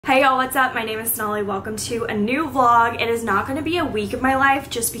Hey y'all, what's up? My name is Sonali. Welcome to a new vlog. It is not going to be a week of my life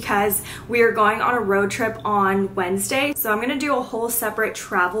just because we are going on a road trip on Wednesday. So I'm going to do a whole separate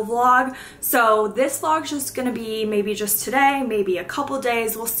travel vlog. So this vlog is just going to be maybe just today, maybe a couple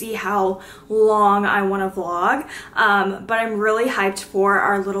days. We'll see how long I want to vlog. But I'm really hyped for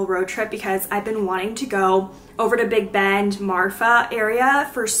our little road trip because I've been wanting to go over to Big Bend, Marfa area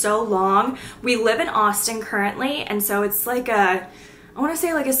for so long. We live in Austin currently, and so it's like I want to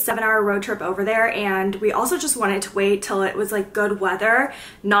say like a 7-hour road trip over there, and we also just wanted to wait till it was like good weather,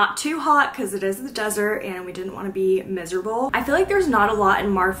 not too hot because it is the desert and we didn't want to be miserable. I feel like there's not a lot in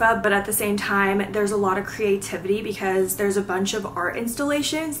Marfa, but at the same time there's a lot of creativity because there's a bunch of art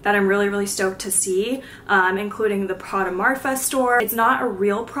installations that I'm really stoked to see, including the Prada Marfa store. It's not a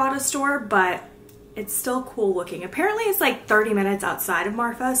real Prada store, but it's still cool looking. Apparently it's like 30 minutes outside of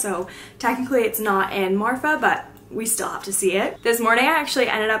Marfa, so technically it's not in Marfa, but we still have to see it. This morning I actually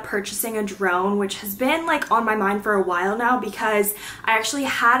ended up purchasing a drone, which has been like on my mind for a while now because I actually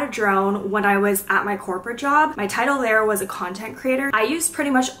had a drone when I was at my corporate job. My title there was a content creator. I used pretty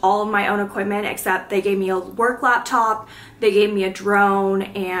much all of my own equipment except they gave me a work laptop, they gave me a drone,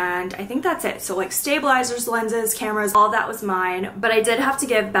 and I think that's it. So like stabilizers, lenses, cameras, all that was mine. But I did have to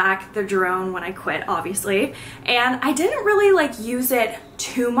give back the drone when I quit, obviously. And I didn't really like use it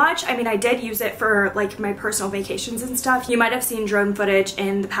too much. I mean, I did use it for like my personal vacations and stuff. You might have seen drone footage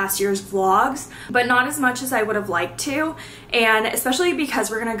in the past year's vlogs, but not as much as I would have liked to. And especially because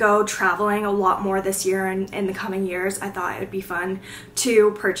we're gonna go traveling a lot more this year and in the coming years, I thought it would be fun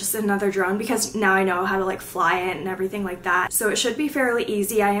to purchase another drone because now I know how to like fly it and everything like that. So it should be fairly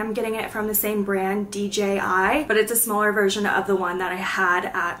easy. I am getting it from the same brand, DJI, but it's a smaller version of the one that I had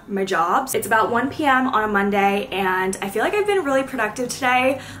at my job. It's about 1 p.m. on a Monday, and I feel like I've been really productive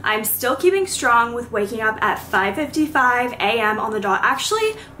today. I'm still keeping strong with waking up at 5:55 a.m. on the dot.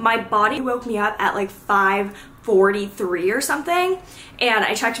 Actually, my body woke me up at like 5:43 or something, and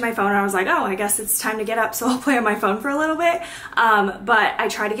I checked my phone and I was like, oh, I guess it's time to get up, so I'll play on my phone for a little bit. But I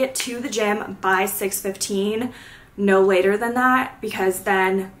try to get to the gym by 6:15, no later than that, because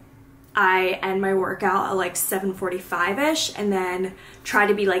then I end my workout at like 7:45ish and then try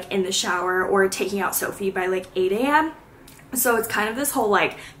to be like in the shower or taking out Sophie by like 8 a.m. So it's kind of this whole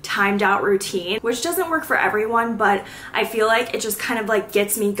like timed out routine, which doesn't work for everyone, but I feel like it just kind of like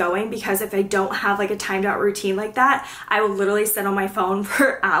gets me going, because if I don't have like a timed out routine like that, I will literally sit on my phone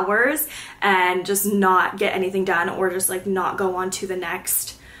for hours and just not get anything done, or just like not go on to the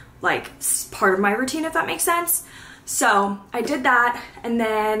next like part of my routine, if that makes sense. So I did that, and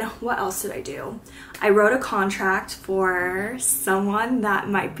then what else did I do? I wrote a contract for someone that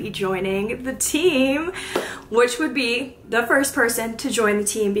might be joining the team, which would be the first person to join the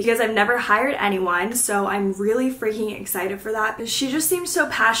team because I've never hired anyone, so I'm really freaking excited for that. She just seems so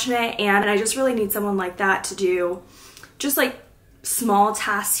passionate, and I just really need someone like that to do just like small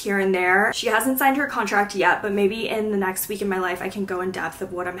tasks here and there. She hasn't signed her contract yet, but maybe in the next week in my life I can go in depth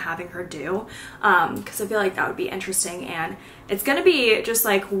of what I'm having her do, because I feel like that would be interesting, and it's gonna be just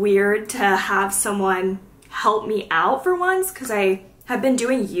like weird to have someone help me out for once, because I have been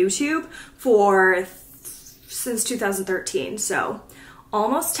doing YouTube since 2013, so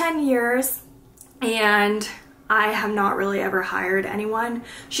almost 10 years, and I have not really ever hired anyone.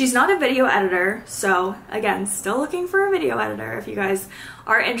 She's not a video editor, so again, still looking for a video editor. If you guys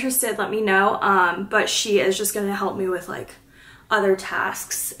are interested, let me know. But she is just gonna help me with like other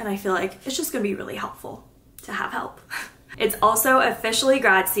tasks, and I feel like it's just gonna be really helpful to have help. It's also officially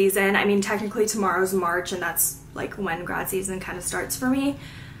grad season. I mean, technically tomorrow's March, and that's like when grad season kind of starts for me.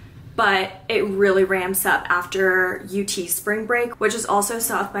 But it really ramps up after UT spring break, which is also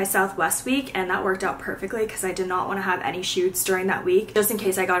South by Southwest week, and that worked out perfectly because I did not want to have any shoots during that week, just in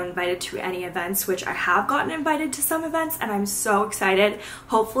case I got invited to any events, which I have gotten invited to some events, and I'm so excited.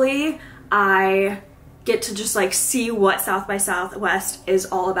 Hopefully I get to just like see what South by Southwest is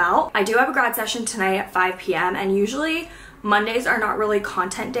all about. I do have a grad session tonight at 5 p.m. and usually Mondays are not really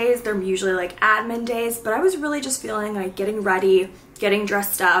content days, they're usually like admin days, but I was really just feeling like getting ready, getting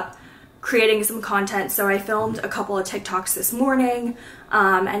dressed up, creating some content. So I filmed a couple of TikToks this morning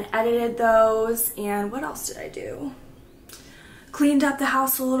and edited those. And what else did I do? Cleaned up the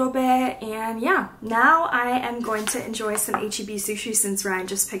house a little bit, and yeah, now I am going to enjoy some HEB sushi since Ryan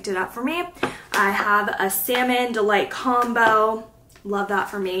just picked it up for me. I have a salmon delight combo. Love that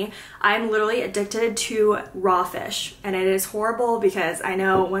for me. I'm literally addicted to raw fish, and it is horrible because I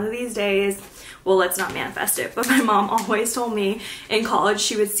know one of these days, well, let's not manifest it, but my mom always told me in college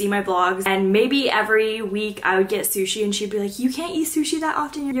she would see my vlogs and maybe every week I would get sushi and she'd be like, you can't eat sushi that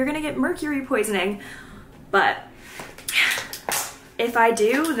often, you're gonna get mercury poisoning. But if I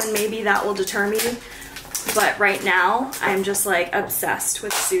do, then maybe that will deter me. But right now, I'm just like obsessed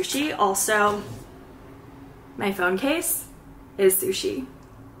with sushi. Also, my phone case is sushi.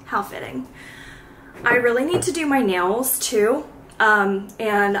 How fitting. I really need to do my nails too.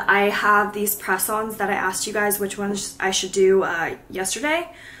 And I have these press-ons that I asked you guys which ones I should do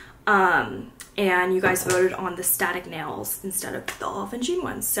yesterday. And you guys voted on the static nails instead of the Olive and June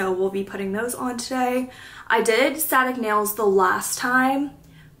ones. So we'll be putting those on today. I did static nails the last time,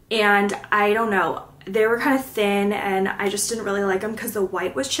 and I don't know, they were kind of thin and I just didn't really like them because the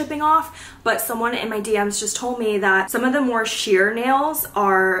white was chipping off. But someone in my DMs just told me that some of the more sheer nails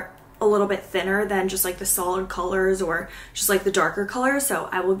are a little bit thinner than just like the solid colors or just like the darker colors. So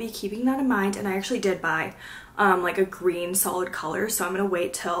I will be keeping that in mind. And I actually did buy like a green solid color, so I'm gonna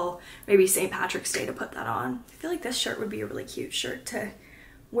wait till maybe St. Patrick's Day to put that on. I feel like this shirt would be a really cute shirt to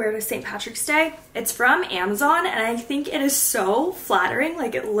wear to St. Patrick's Day. It's from Amazon and I think it is so flattering.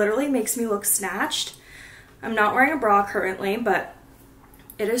 Like, it literally makes me look snatched. I'm not wearing a bra currently, but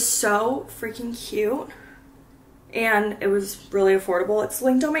it is so freaking cute. And it was really affordable. It's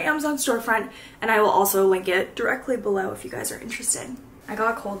linked on my Amazon storefront, and I will also link it directly below if you guys are interested. I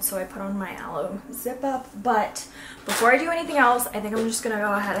got a cold, so I put on my aloe zip up, but before I do anything else, I think I'm just gonna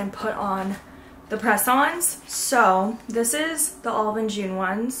go ahead and put on the press-ons. So this is the Olive and June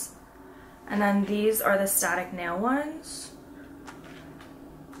ones, and then these are the static nail ones.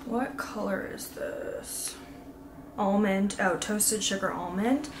 What color is this? Almond, oh, toasted sugar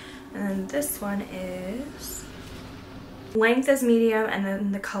almond. And then this one is, length is medium, and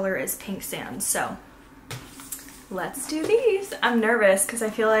then the color is pink sand. So let's do these. I'm nervous because I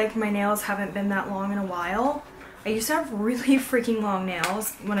feel like my nails haven't been that long in a while. I used to have really freaking long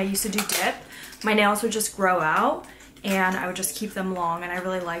nails when I used to do dip. My nails would just grow out and I would just keep them long, and I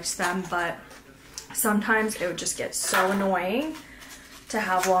really liked them, but sometimes it would just get so annoying to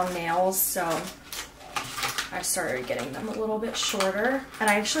have long nails, so I started getting them a little bit shorter. And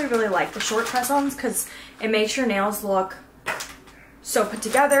I actually really like the short press-ons because it makes your nails look so put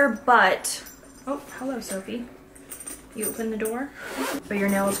together, but, oh, hello Sophie. You open the door, but your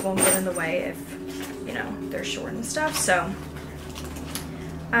nails won't get in the way if, you know, they're short and stuff. So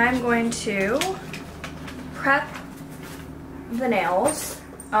I'm going to prep the nails.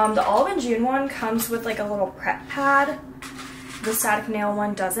 The Olive and June one comes with like a little prep pad. The static nail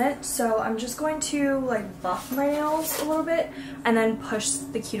one doesn't. So I'm just going to like buff my nails a little bit and then push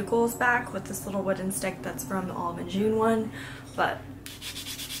the cuticles back with this little wooden stick that's from the Olive and June one, but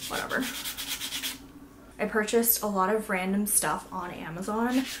whatever. I purchased a lot of random stuff on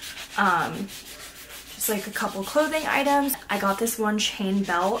Amazon, just like a couple clothing items. I got this one chain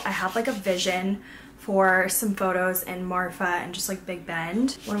belt. I have like a vision for some photos in Marfa and just like Big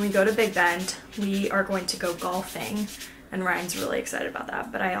Bend. When we go to Big Bend, we are going to go golfing, and Ryan's really excited about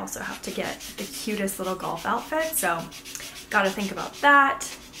that, but I also have to get the cutest little golf outfit, so gotta think about that.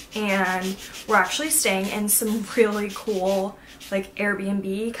 And we're actually staying in some really cool like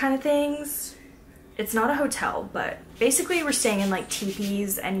Airbnb kind of things. It's not a hotel, but basically we're staying in like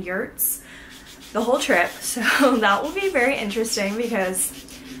teepees and yurts the whole trip, so that will be very interesting because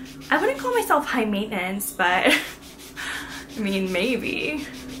I wouldn't call myself high maintenance, but I mean, maybe.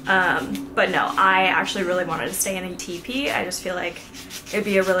 But no, I actually really wanted to stay in a teepee. I just feel like it'd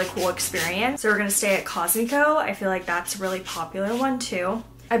be a really cool experience. So we're gonna stay at Cosmico. I feel like that's a really popular one too.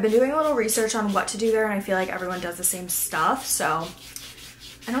 I've been doing a little research on what to do there, and I feel like everyone does the same stuff, so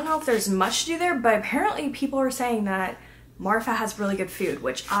I don't know if there's much to do there, but apparently people are saying that Marfa has really good food,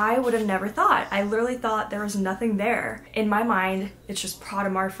 which I would have never thought. I literally thought there was nothing there. In my mind, it's just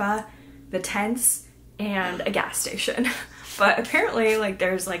Prada Marfa, the tents, and a gas station. But apparently like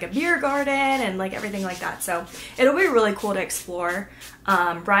there's like a beer garden and like everything like that. So it'll be really cool to explore.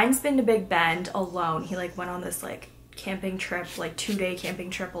 Brian's been to Big Bend alone. He like went on this like camping trip, like 2-day camping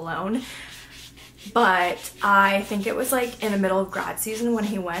trip alone. But I think it was like in the middle of grad season when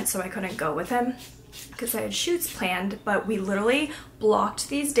he went, so I couldn't go with him because I had shoots planned. But we literally blocked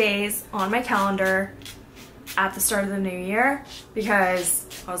these days on my calendar at the start of the new year because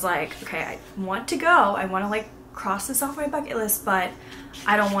I was like, okay, I want to go. I want to like cross this off my bucket list, but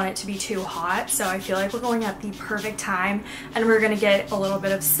I don't want it to be too hot. So I feel like we're going at the perfect time and we're gonna get a little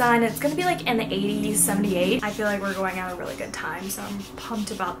bit of sun. It's gonna be like in the 80s, 78. I feel like we're going at a really good time, so I'm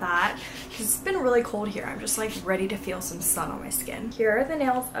pumped about that. It's been really cold here. I'm just like ready to feel some sun on my skin. Here are the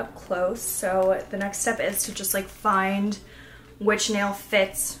nails up close. So the next step is to just like find which nail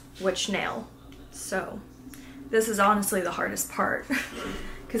fits which nail. So this is honestly the hardest part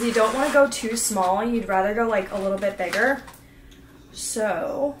because you don't want to go too small. You'd rather go like a little bit bigger.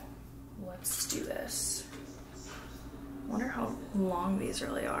 So let's do this. Wonder how long these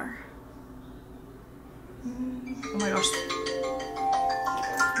really are. Oh my gosh.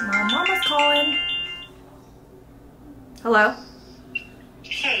 My mama's calling. Hello?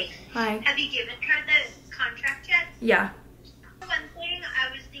 Hey. Hi. Have you given her the contract yet? Yeah. One thing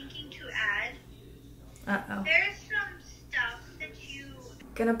I was thinking to add. Uh-oh. There's some stuff that you...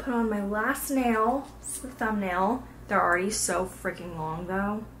 Gonna put on my last nail. It's the thumbnail. They're already so freaking long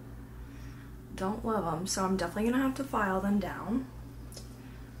though. Don't love them, so I'm definitely gonna have to file them down.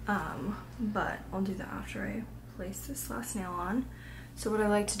 But I'll do that after I place this last nail on. So what I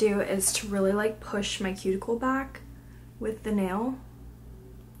like to do is to really like push my cuticle back with the nail.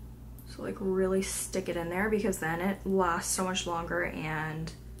 So like really stick it in there, because then it lasts so much longer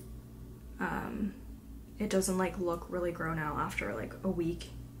and it doesn't like look really grown out after like a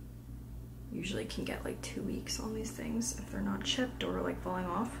week. Usually can get like 2 weeks on these things if they're not chipped or like falling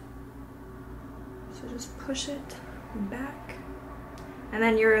off. So just push it back. And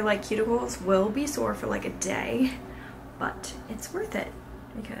then your like cuticles will be sore for like a day, but it's worth it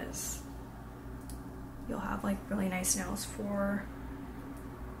because you'll have like really nice nails for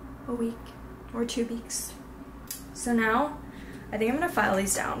a week or 2 weeks. So now I think I'm gonna file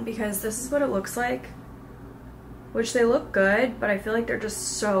these down because this is what it looks like, which they look good, but I feel like they're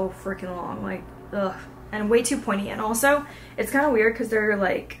just so freaking long, like ugh, and way too pointy. And also it's kind of weird because they're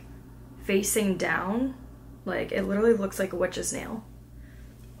like facing down, like it literally looks like a witch's nail.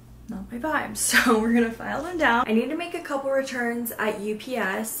 Not my vibe. So we're gonna file them down. I need to make a couple returns at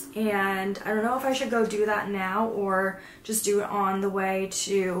UPS, and I don't know if I should go do that now or just do it on the way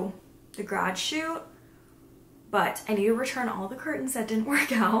to the grad shoot, but I need to return all the curtains that didn't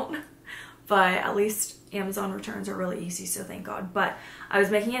work out. But at least Amazon returns are really easy, so thank God. But I was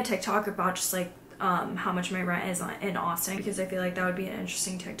making a TikTok about just like how much my rent is in Austin, because I feel like that would be an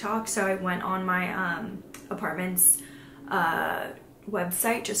interesting TikTok. So I went on my apartment's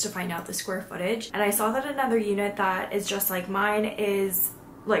website just to find out the square footage, and I saw that another unit that is just like mine is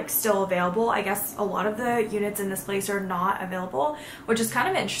like still available. I guess a lot of the units in this place are not available, which is kind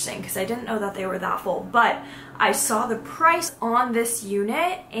of interesting because I didn't know that they were that full. But I saw the price on this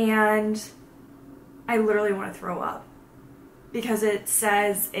unit and I literally want to throw up because it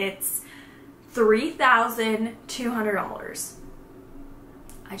says it's $3,200.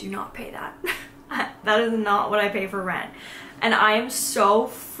 I do not pay that. That is not what I pay for rent. And I am so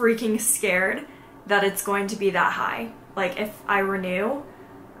freaking scared that it's going to be that high. Like if I renew,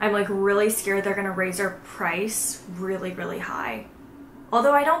 I'm like really scared they're gonna raise our price really, really high.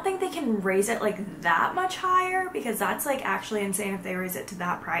 Although I don't think they can raise it like that much higher, because that's like actually insane if they raise it to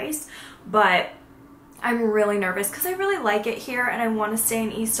that price. But I'm really nervous because I really like it here and I want to stay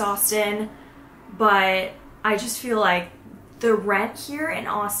in East Austin. But I just feel like the rent here in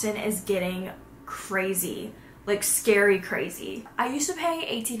Austin is getting crazy. Like scary crazy. I used to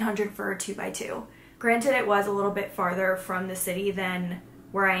pay $1,800 for a 2x2. Granted, it was a little bit farther from the city than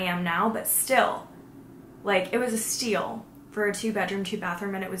where I am now, but still, like it was a steal for a 2-bedroom,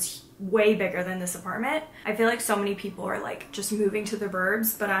 2-bathroom, and it was way bigger than this apartment. I feel like so many people are like just moving to the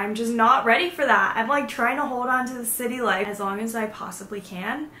burbs, but I'm just not ready for that. I'm like trying to hold on to the city life as long as I possibly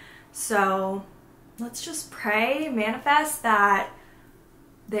can. So let's just pray, manifest that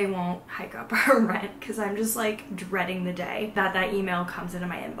they won't hike up our rent, because I'm just like dreading the day that that email comes into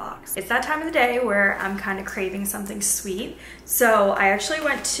my inbox. It's that time of the day where I'm kind of craving something sweet. So I actually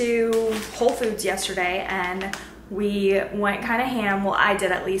went to Whole Foods yesterday and we went kind of ham. Well, I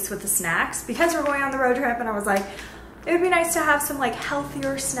did, at least, with the snacks, because we're going on the road trip, and I was like, it would be nice to have some like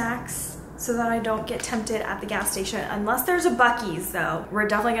healthier snacks so that I don't get tempted at the gas station, unless there's a Buc-ee's though. We're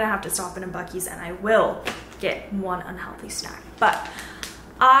definitely gonna have to stop in a Buc-ee's and I will get one unhealthy snack. But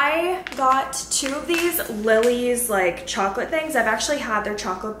I got 2 of these Lily's like chocolate things. I've actually had their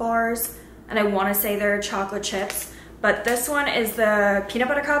chocolate bars and I want to say they're chocolate chips, but this one is the peanut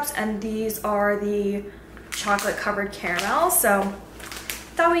butter cups and these are the chocolate covered caramel. So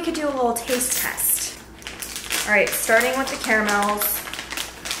thought we could do a little taste test. All right, starting with the caramels.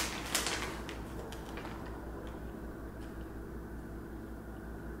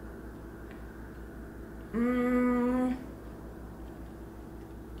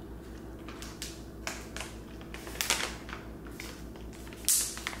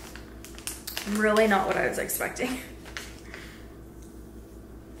 Really not what I was expecting.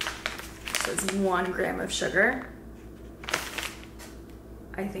 So it's 1 gram of sugar.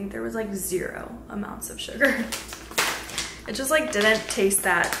 I think there was like 0 amounts of sugar. It just like didn't taste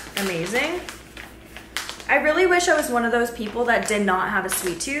that amazing. I really wish I was one of those people that did not have a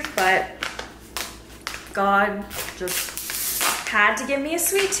sweet tooth, but God just had to give me a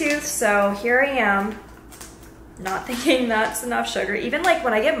sweet tooth, so here I am. not thinking that's enough sugar. Even like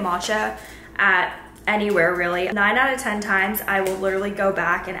when I get matcha at anywhere really, 9 out of 10 times I will literally go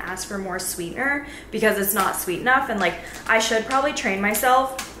back and ask for more sweetener because it's not sweet enough. And like I should probably train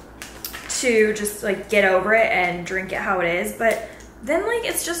myself to just like get over it and drink it how it is, but then like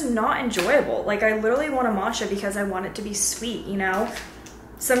it's just not enjoyable. Like I literally want a matcha because I want it to be sweet, you know?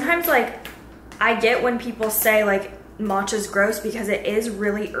 Sometimes like I get when people say like matcha's gross because it is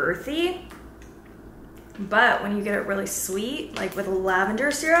really earthy, but when you get it really sweet, like with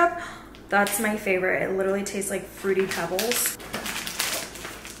lavender syrup, that's my favorite. It literally tastes like Fruity Pebbles.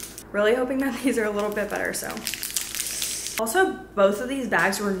 Really hoping that these are a little bit better, so. Also, both of these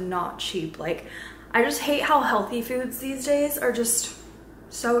bags were not cheap. Like, I just hate how healthy foods these days are just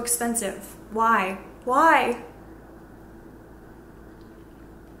so expensive. Why? Why?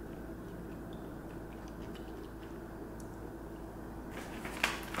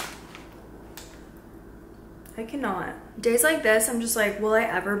 I cannot. Days like this, I'm just like, will I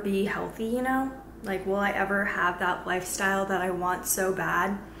ever be healthy, you know? Like, will I ever have that lifestyle that I want so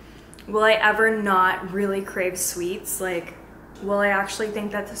bad? Will I ever not really crave sweets? Like, will I actually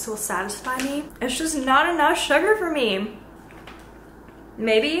think that this will satisfy me? It's just not enough sugar for me.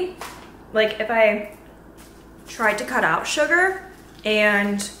 Maybe, like, if I tried to cut out sugar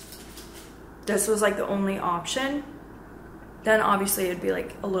and this was like the only option, then obviously it'd be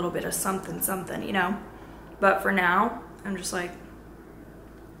like a little bit of something, something, you know? But for now, I'm just like,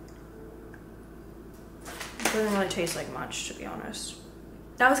 it doesn't really taste like much, to be honest.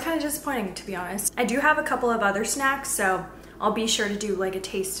 That was kind of disappointing, to be honest. I do have a couple of other snacks, so I'll be sure to do like a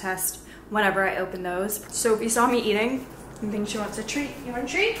taste test whenever I open those. So if you saw me eating, you think she wants a treat? You want a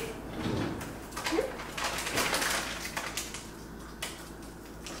treat?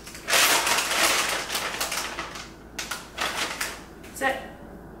 Sit.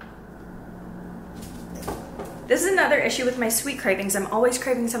 This is another issue with my sweet cravings. I'm always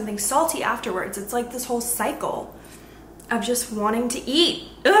craving something salty afterwards. It's like this whole cycle of just wanting to eat.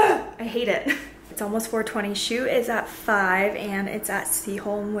 Ugh, I hate it. It's almost 4:20. Shoot is at 5 and it's at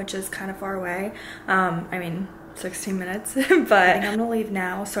Seaholm, which is kind of far away. I mean, 16 minutes, but I'm gonna leave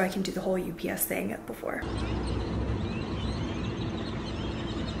now so I can do the whole UPS thing before.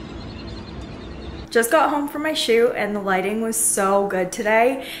 Just got home from my shoot and the lighting was so good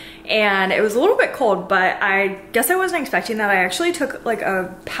today. And it was a little bit cold, but I guess I wasn't expecting that. I actually took like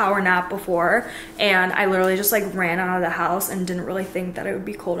a power nap before and I literally just like ran out of the house and didn't really think that it would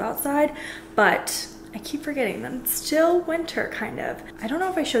be cold outside, but I keep forgetting that it's still winter kind of. I don't know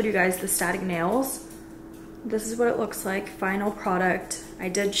if I showed you guys the static nails. This is what it looks like, final product. I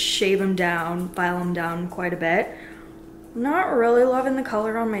did shave them down, file them down quite a bit. Not really loving the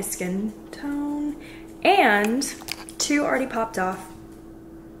color on my skin tone, and 2 already popped off.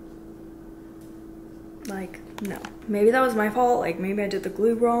 Like, no. Maybe that was my fault. Like, maybe I did the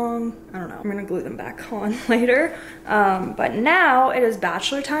glue wrong. I don't know. I'm gonna glue them back on later. But now it is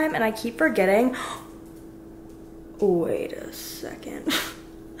bachelor time and I keep forgetting. Wait a second.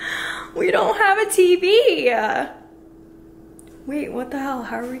 We don't have a TV. Wait, what the hell?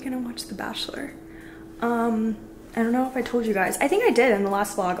 How are we gonna watch The Bachelor? I don't know if I told you guys. I think I did in the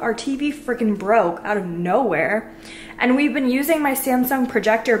last vlog. Our TV freaking broke out of nowhere. And we've been using my Samsung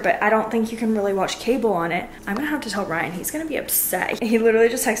projector, but I don't think you can really watch cable on it. I'm gonna have to tell Ryan, he's gonna be upset. He literally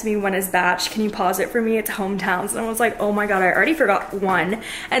just texted me, when is batch? Can you pause it for me? It's hometowns. And I was like, oh my God, I already forgot one.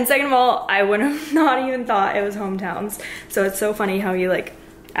 And second of all, I would have not even thought it was hometowns. So it's so funny how he like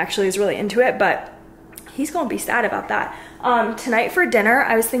actually is really into it, but he's gonna be sad about that. Tonight for dinner,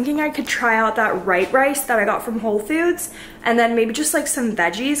 I was thinking I could try out that white rice that I got from Whole Foods and then maybe just like some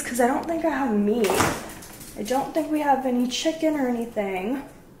veggies because I don't think I have meat. I don't think we have any chicken or anything.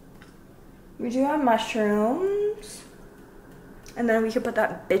 We do have mushrooms. And then we could put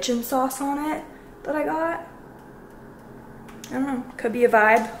that bitchin' sauce on it that I got. I don't know, could be a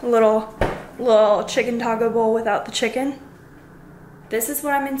vibe. A little chicken taco bowl without the chicken. This is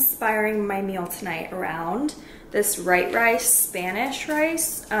what I'm inspiring my meal tonight around. This white rice, Spanish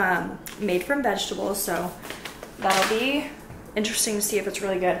rice, made from vegetables, so that'll be interesting to see if it's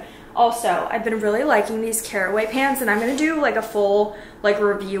really good. Also, I've been really liking these caraway pans and I'm gonna do like a full like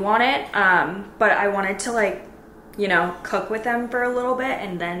review on it, but I wanted to like, you know, cook with them for a little bit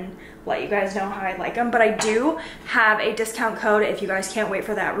and then let you guys know how I like them. But I do have a discount code if you guys can't wait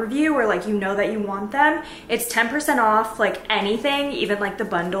for that review or like you know that you want them. It's 10% off like anything, even like the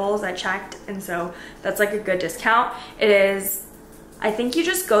bundles I checked, and so that's like a good discount. It is, I think you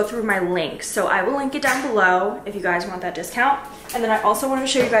just go through my link, so I will link it down below if you guys want that discount. And then I also want to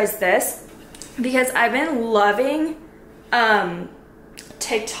show you guys this because I've been loving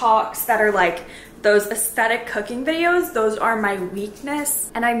TikToks that are like those aesthetic cooking videos, those are my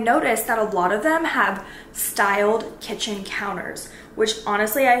weakness. And I've noticed that a lot of them have styled kitchen counters, which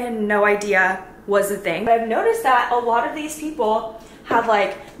honestly I had no idea was a thing. But I've noticed that a lot of these people have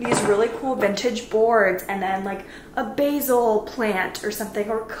like these really cool vintage boards and then like a basil plant or something,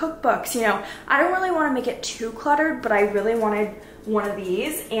 or cookbooks, you know. I don't really want to make it too cluttered, but I really wanted one of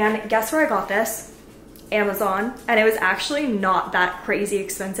these. And guess where I got this? Amazon. And it was actually not that crazy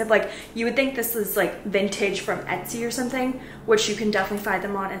expensive. Like, you would think this is like vintage from Etsy or something, which you can definitely find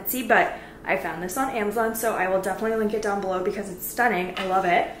them on Etsy, but I found this on Amazon, so I will definitely link it down below because it's stunning. I love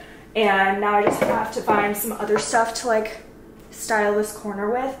it. And now I just have to find some other stuff to like style this corner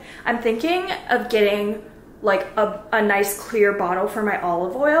with. I'm thinking of getting like a nice clear bottle for my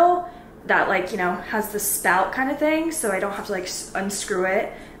olive oil that, like, you know, has the spout kind of thing, so I don't have to like unscrew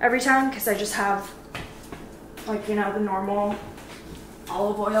it every time, because I just have like, you know, the normal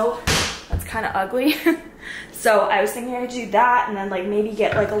olive oil that's kind of ugly. So I was thinking I could do that, and then like maybe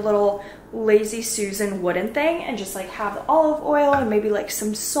get like a little Lazy Susan wooden thing and just like have the olive oil and maybe like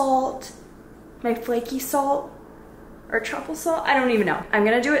some salt, my flaky salt or truffle salt. I don't even know. I'm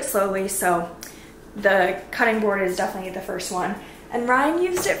gonna do it slowly, so the cutting board is definitely the first one. And Ryan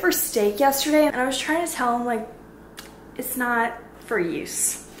used it for steak yesterday, and I was trying to tell him like, it's not for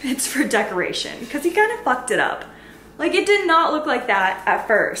use, it's for decoration, because he kind of fucked it up. Like, it did not look like that at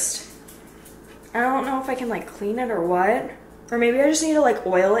first. I don't know if I can like clean it or what, or maybe I just need to like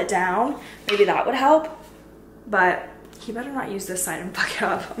oil it down. Maybe that would help, but he better not use this side and fuck it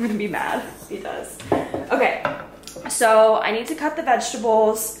up. I'm gonna be mad if he does. Okay, so I need to cut the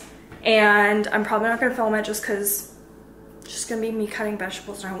vegetables, and I'm probably not gonna film it just because it's just gonna be me cutting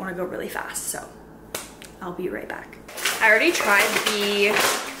vegetables and I wanna go really fast, so I'll be right back. I already tried the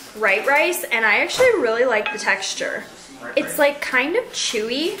white rice and I actually really like the texture. It's like kind of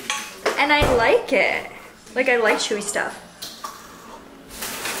chewy and I like it. Like, I like chewy stuff.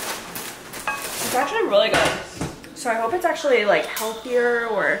 It's actually really good. So I hope it's actually like healthier,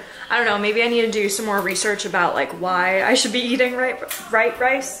 or I don't know, maybe I need to do some more research about like why I should be eating white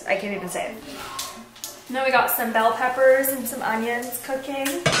rice. I can't even say it. And then we got some bell peppers and some onions cooking.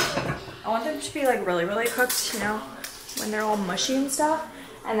 I want them to be like really, really cooked, you know, when they're all mushy and stuff.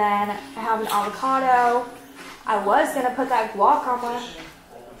 And then I have an avocado. I was gonna put that guac on my...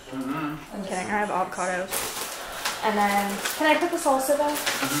 I'm kidding, I have avocados. And then, can I put the salsa though?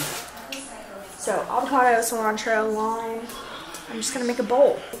 So avocado, cilantro, lime. I'm just gonna make a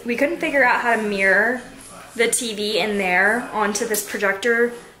bowl. We couldn't figure out how to mirror the TV in there onto this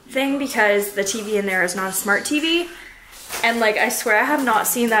projector thing because the TV in there is not a smart TV. And like, I swear I have not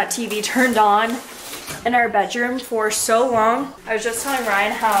seen that TV turned on in our bedroom for so long. I was just telling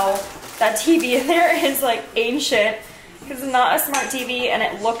Ryan how that TV in there is like ancient because it's not a smart TV and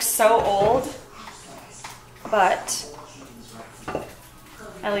it looks so old. But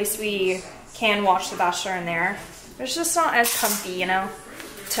at least we can watch The Bachelor in there. It's just not as comfy, you know,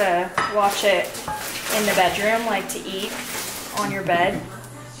 to watch it in the bedroom, like to eat on your bed.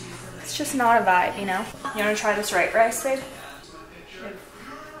 It's just not a vibe, you know? You wanna try this white rice, babe?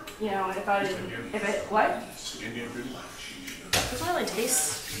 You know, if it, what? Indian food. It doesn't really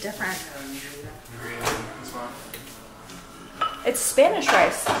taste different. It's Spanish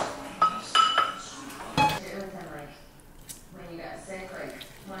rice. When you got sick, like,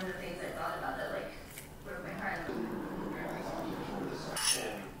 one of the things I thought about that, like, broke my heart.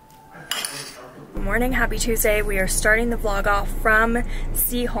 Good morning, happy Tuesday. We are starting the vlog off from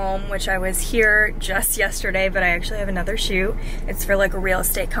Home, which I was here just yesterday, but I actually have another shoot. It's for like a real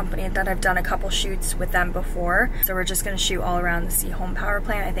estate company that I've done a couple shoots with them before. So we're just gonna shoot all around the Home power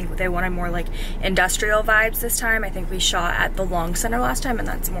plant. I think they wanted more like industrial vibes this time. I think we shot at the Long Center last time and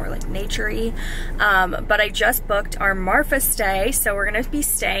that's more like nature-y. But I just booked our Marfa stay, so we're gonna be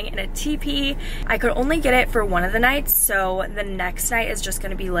staying in a teepee. I could only get it for one of the nights, so the next night is just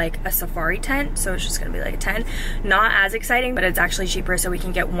gonna be like a safari tent. So it's just gonna be like a tent. Not as exciting, but it's actually cheaper, so we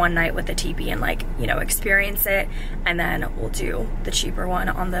can get one night with the teepee and like, you know, experience it, and then we'll do the cheaper one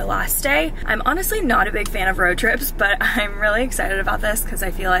on the last day. I'm honestly not a big fan of road trips, but I'm really excited about this because I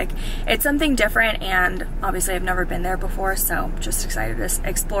feel like it's something different, and obviously I've never been there before, so just excited to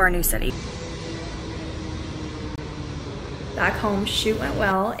explore a new city. Back home, shoot went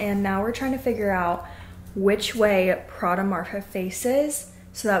well, and now we're trying to figure out which way Prada Marfa faces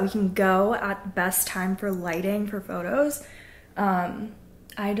so that we can go at the best time for lighting for photos.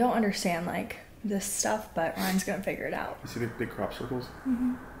 I don't understand like this stuff, but Ryan's gonna figure it out. You see the big crop circles?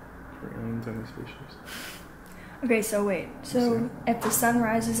 Mm-hmm. For aliens and the spaceships. Okay, so wait. So if the sun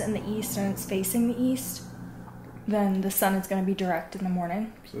rises in the east and it's facing the east, then the sun is gonna be direct in the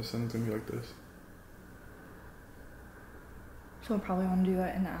morning. So the sun's gonna be like this. So we'll probably want to do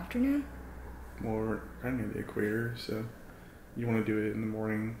it in the afternoon. Well, we're kind of near the equator, so you want to do it in the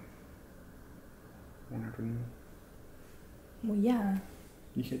morning or afternoon. Well, yeah.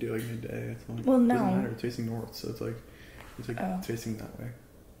 You can't do it like midday. It's like, well, no. It doesn't matter. It's facing north, so it's like Oh. facing that way.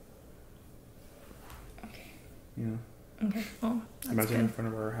 Okay. Yeah. Okay. Well, that's Imagine good. in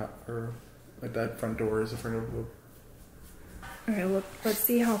front of or like that front door is in front of the. Okay, look, let's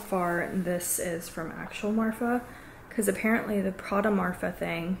see how far this is from actual Marfa, because apparently the Prada Marfa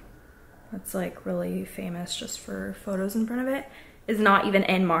thing, that's like really famous just for photos in front of it, is not even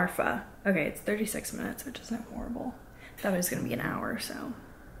in Marfa. Okay, it's 36 minutes, which isn't horrible. That was gonna be an hour, so.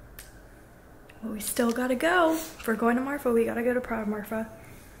 But we still gotta go. If we're going to Marfa, we gotta go to Prada Marfa.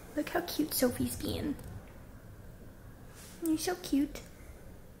 Look how cute Sophie's being. You're so cute.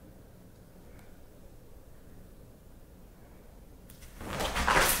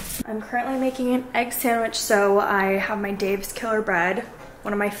 I'm currently making an egg sandwich, so I have my Dave's Killer bread,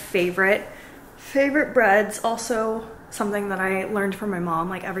 one of my favorite breads. Also something that I learned from my mom.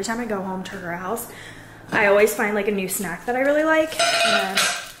 Like every time I go home to her house, I always find like a new snack that I really like. And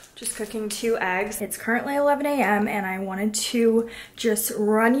just cooking 2 eggs. It's currently 11 a.m. and I wanted to just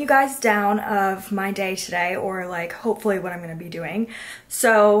run you guys down of my day today, or like hopefully what I'm gonna be doing.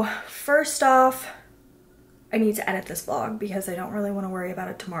 So first off, I need to edit this vlog because I don't really want to worry about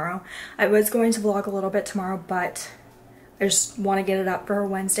it tomorrow. I was going to vlog a little bit tomorrow, but I just want to get it up for her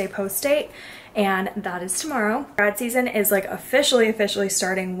Wednesday post date, and that is tomorrow. Grad season is like officially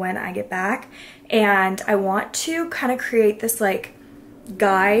starting when I get back, and I want to kind of create this like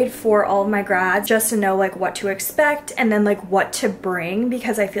guide for all of my grads just to know like what to expect and then like what to bring,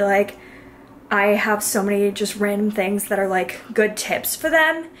 because I feel like I have so many just random things that are like good tips for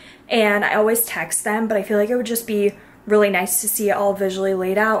them, and I always text them, but I feel like it would just be really nice to see it all visually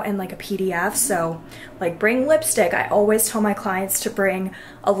laid out in like a PDF. So like bring lipstick. I always tell my clients to bring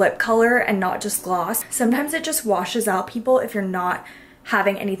a lip color and not just gloss. Sometimes it just washes out people if you're not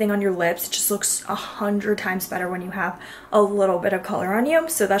having anything on your lips. It just looks 100 times better when you have a little bit of color on you.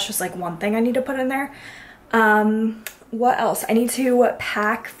 So that's just like one thing I need to put in there. What else? I need to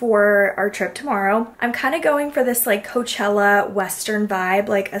pack for our trip tomorrow. I'm kind of going for this like Coachella Western vibe,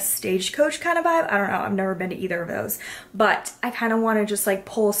 like a stagecoach kind of vibe. I don't know, I've never been to either of those, but I kind of want to just like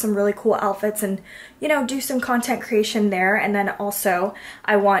pull some really cool outfits and, you know, do some content creation there. And then also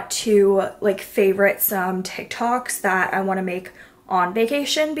I want to like favorite some TikToks that I want to make on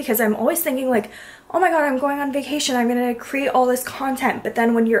vacation, because I'm always thinking like, oh my god, I'm going on vacation, I'm gonna create all this content, but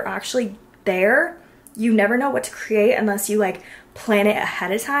then when you're actually there, you never know what to create unless you like plan it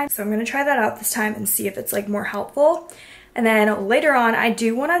ahead of time. So I'm gonna try that out this time and see if it's like more helpful. And then later on, I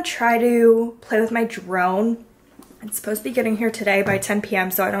do wanna try to play with my drone. It's supposed to be getting here today by 10 p.m.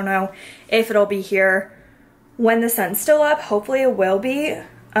 So I don't know if it'll be here when the sun's still up. Hopefully it will be.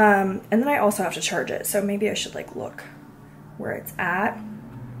 And then I also have to charge it. So maybe I should like look where it's at.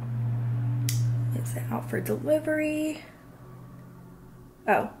 Is it out for delivery?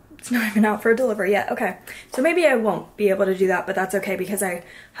 Oh. It's not even out for a delivery yet. Okay, so maybe I won't be able to do that, but that's okay because I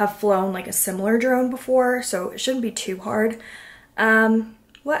have flown like a similar drone before, so it shouldn't be too hard.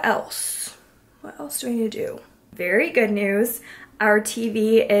 What else? What else do we need to do? Very good news. Our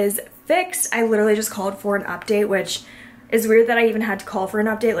TV is fixed. I literally just called for an update, which is weird that I even had to call for an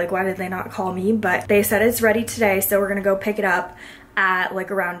update. Like, why did they not call me? But they said it's ready today, so we're gonna go pick it up at like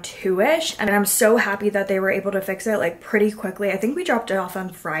around 2-ish, and I'm so happy that they were able to fix it like pretty quickly. I think we dropped it off on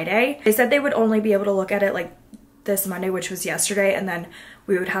Friday. They said they would only be able to look at it like this Monday, which was yesterday, and then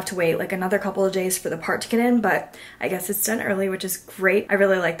we would have to wait like another couple of days for the part to get in, but I guess it's done early, which is great. I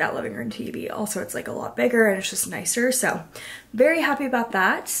really like that living room TV. Also, it's like a lot bigger and it's just nicer, so very happy about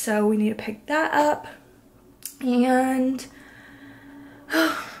that. So we need to pick that up, and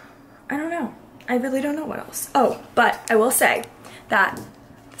I don't know. I really don't know what else. Oh, but I will say that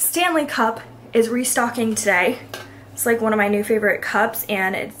Stanley Cup is restocking today. It's like one of my new favorite cups,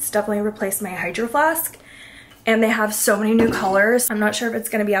 and it's definitely replaced my Hydro Flask. And they have so many new colors. I'm not sure if it's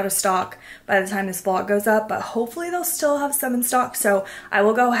gonna be out of stock by the time this vlog goes up, but hopefully they'll still have some in stock. So I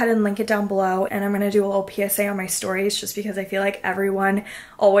will go ahead and link it down below, and I'm gonna do a little PSA on my stories just because I feel like everyone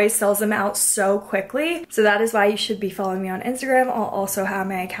always sells them out so quickly. So that is why you should be following me on Instagram. I'll also have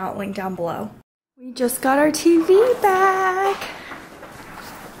my account linked down below. We just got our TV back.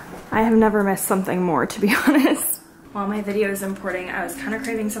 I have never missed something more, to be honest. While my video is importing, I was kind of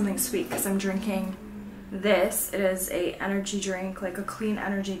craving something sweet because I'm drinking this. It is a energy drink, like a clean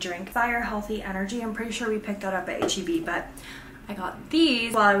energy drink. Fire Healthy Energy. I'm pretty sure we picked that up at HEB, but I got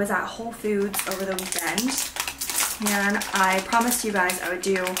these while I was at Whole Foods over the weekend. And I promised you guys I would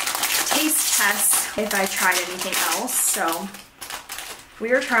do taste tests if I tried anything else. So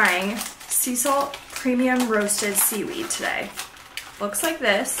We are trying sea salt premium roasted seaweed today. Looks like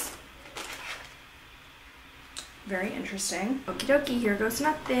this. Very interesting. Okie dokie, here goes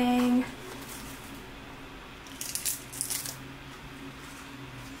nothing.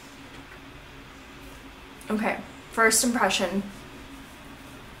 Okay, first impression.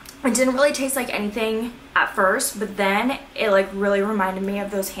 It didn't really taste like anything at first, but then it like really reminded me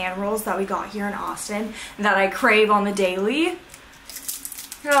of those hand rolls that we got here in Austin that I crave on the daily.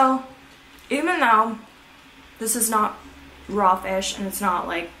 So, even though this is not raw fish and it's not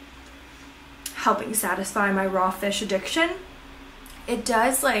like helping satisfy my raw fish addiction, it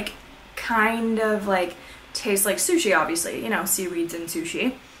does like kind of like taste like sushi, obviously, you know, seaweeds and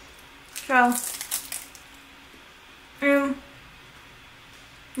sushi. So,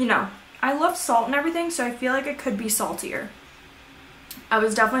 you know, I love salt and everything, so I feel like it could be saltier. I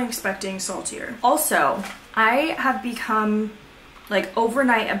was definitely expecting saltier. Also, I have become like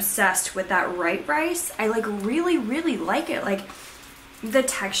overnight obsessed with that white rice. I like really like it. Like the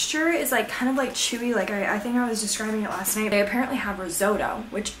texture is like kind of like chewy. Like I think I was describing it last night. They apparently have risotto,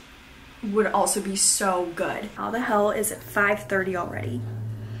 which would also be so good. How the hell is it 5:30 already?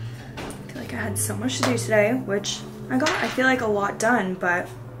 I feel like I had so much to do today, which I feel like a lot done, but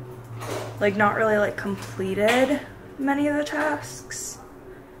like not really like completed many of the tasks.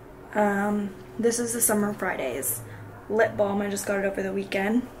 This is the Summer Fridays lip balm. I just got it over the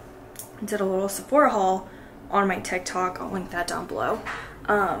weekend. I did a little Sephora haul on my TikTok. I'll link that down below.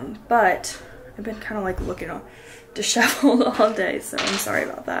 But I've been kind of like looking disheveled all day, so I'm sorry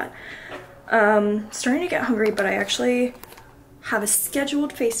about that. Starting to get hungry, but I actually have a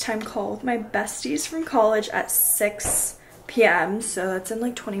scheduled FaceTime call with my besties from college at 6 p.m. So that's in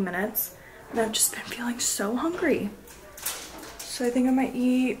like 20 minutes. And I've just been feeling so hungry. So I think I might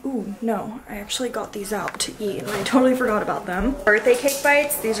eat, ooh, no, I actually got these out to eat and I totally forgot about them. Birthday cake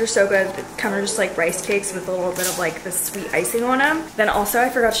bites, these are so good. They're kind of just like rice cakes with a little bit of like the sweet icing on them. Then also I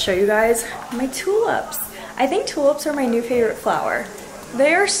forgot to show you guys my tulips. I think tulips are my new favorite flower.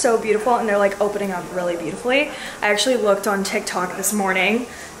 They are so beautiful and they're like opening up really beautifully. I actually looked on TikTok this morning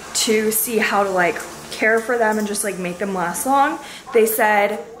to see how to like care for them and just like make them last long. They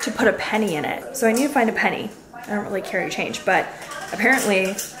said to put a penny in it. So I need to find a penny. I don't really carry change, but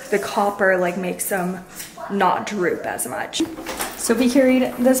apparently the copper like makes them not droop as much. Sophie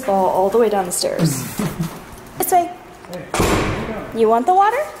carried this ball all the way down the stairs. This way. You want the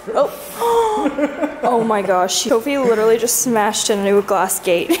water? Oh. Oh my gosh. Sophie literally just smashed into a glass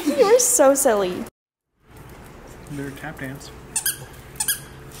gate. You were so silly. Do a tap dance.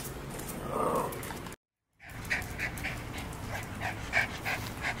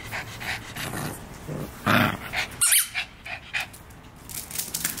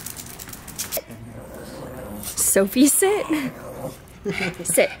 Sophie, sit.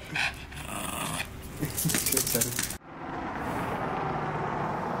 Sit.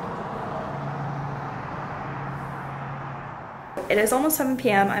 It is almost 7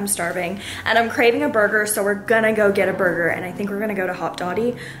 p.m. I'm starving and I'm craving a burger, so we're gonna go get a burger and I think we're gonna go to Hop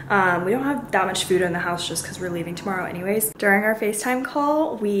Dottie. We don't have that much food in the house just because we're leaving tomorrow anyways. During our FaceTime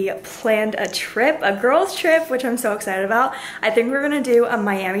call, we planned a trip, a girls trip, which I'm so excited about. I think we're gonna do a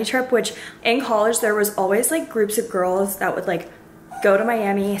Miami trip, which in college there was always like groups of girls that would like go to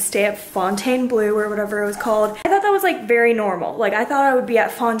Miami, stay at Fontainebleau or whatever it was called. I thought that was like very normal. Like I thought I would be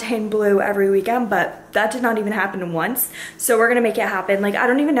at Fontainebleau every weekend, but that did not even happen once. So we're gonna make it happen. Like I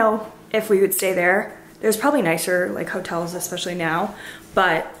don't even know if we would stay there. There's probably nicer like hotels, especially now,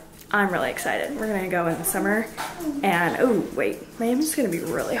 but I'm really excited. We're gonna go in the summer and, oh wait, Miami's gonna be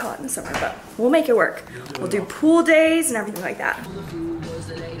really hot in the summer, but we'll make it work. We'll do pool days and everything like that.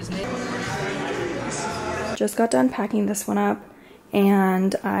 Just got done packing this one up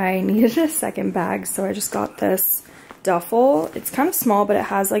and I needed a second bag, so I just got this duffel. It's kind of small, but it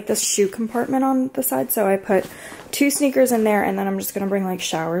has like this shoe compartment on the side, so I put 2 sneakers in there and then I'm just gonna bring like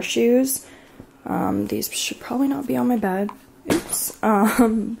shower shoes. These should probably not be on my bed. Oops.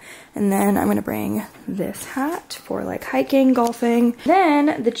 And then I'm gonna bring this hat for like hiking, golfing.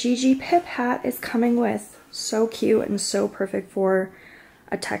 Then the Gigi Pip hat is coming with. So cute and so perfect for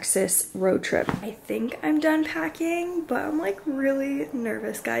a Texas road trip. I think I'm done packing, but I'm like really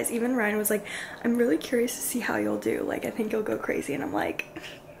nervous, guys. Even Ryan was like, I'm really curious to see how you'll do. Like, I think you'll go crazy. And I'm like,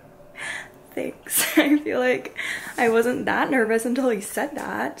 thanks. I feel like I wasn't that nervous until he said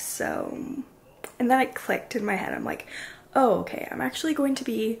that. So, and then it clicked in my head. I'm like, oh, okay, I'm actually going to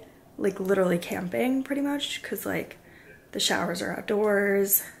be like literally camping pretty much, because like the showers are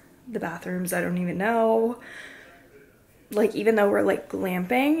outdoors, the bathrooms I don't even know. like even though we're like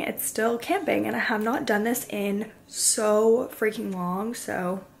glamping, it's still camping, and I have not done this in so freaking long,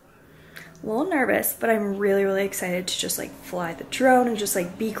 so a little nervous, but I'm really, really excited to just like fly the drone and just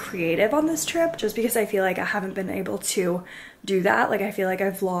like be creative on this trip, just because I feel like I haven't been able to do that. Like I feel like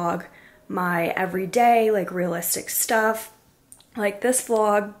I vlog my everyday, like realistic stuff like this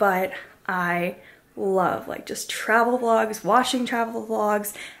vlog, but I love like just travel vlogs, watching travel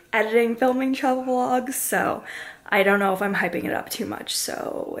vlogs, editing, filming travel vlogs, so I don't know if I'm hyping it up too much,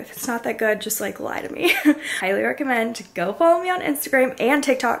 so if it's not that good, just like lie to me. Highly recommend to go follow me on Instagram and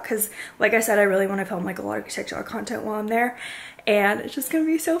TikTok, because like I said, I really want to film like a lot of TikTok content while I'm there, and it's just gonna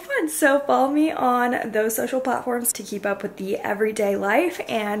be so fun. So follow me on those social platforms to keep up with the everyday life,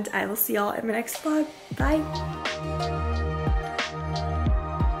 and I will see y'all in my next vlog. Bye.